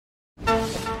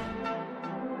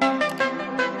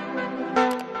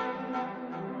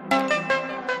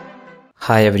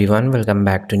Hi everyone, welcome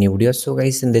back to new video. So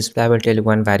guys, in this video I will tell you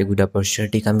one very good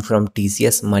opportunity coming from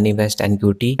TCS Money West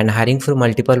NQT and hiring for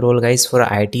multiple role guys for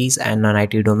ITs and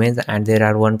non-IT domains, and there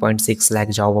are 1.6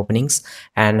 lakh job openings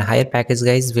and higher package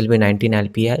guys will be 19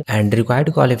 LPI and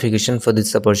required qualification for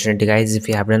this opportunity guys. If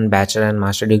you have done bachelor and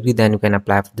master degree, then you can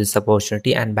apply for this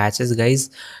opportunity, and batches guys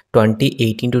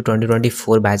 2018 to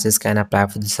 2024 batches can apply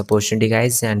for this opportunity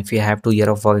guys, and if you have 2 years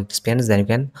of work experience then you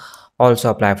can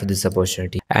also apply for this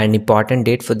opportunity. And important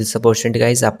date for this opportunity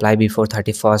guys, apply before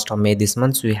 31st of May this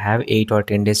month, so we have 8 or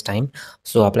 10 days time,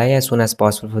 so apply as soon as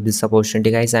possible for this opportunity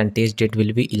guys, and test date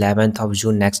will be 11th of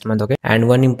June next month. Okay, and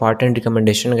one important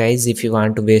recommendation guys, if you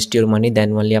want to waste your money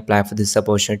then only apply for this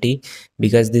opportunity,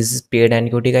 because this is paid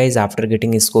NQT guys. After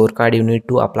getting a scorecard you need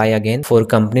to apply again for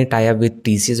company tie-up with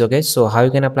TCS. Okay, so how you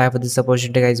can apply for this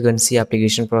opportunity guys, you can see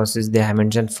application process. They have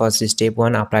mentioned first step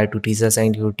 1, apply to TCS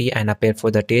NQT and appear for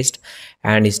the test,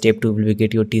 and step 2 will be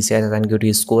get your TCS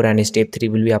NQT score, and step 3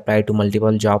 will be apply to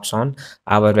multiple jobs on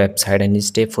our website, and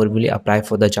step 4 will be apply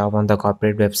for the job on the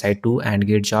corporate website too and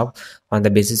get job on the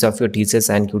basis of your TCS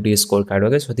NQT scorecard.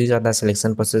 Okay, so these are the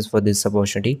selection process for this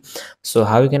opportunity. So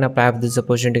how you can apply for this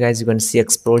opportunity guys, you can see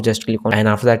explore, just click on, and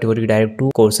after that you will direct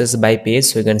to courses by page.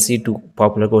 So you can see 2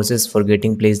 popular courses for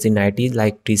getting placed in IT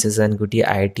like TCS NQT,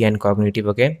 IT and cognitive.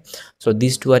 Okay, so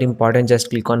these 2 are important, just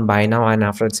click on buy now, and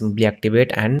after simply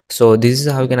activate. And so this is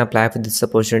how you can apply for this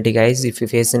opportunity guys. If you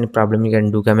face any problem you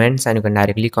can do comments, and you can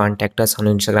directly contact us on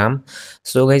Instagram.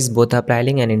 So guys, both apply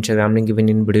link and Instagram link given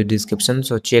in video description,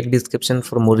 so check description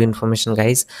for more information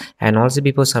guys. And also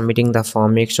before submitting the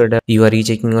form, make sure that you are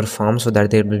rechecking your form so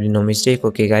that there will be no mistake.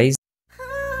 Okay guys.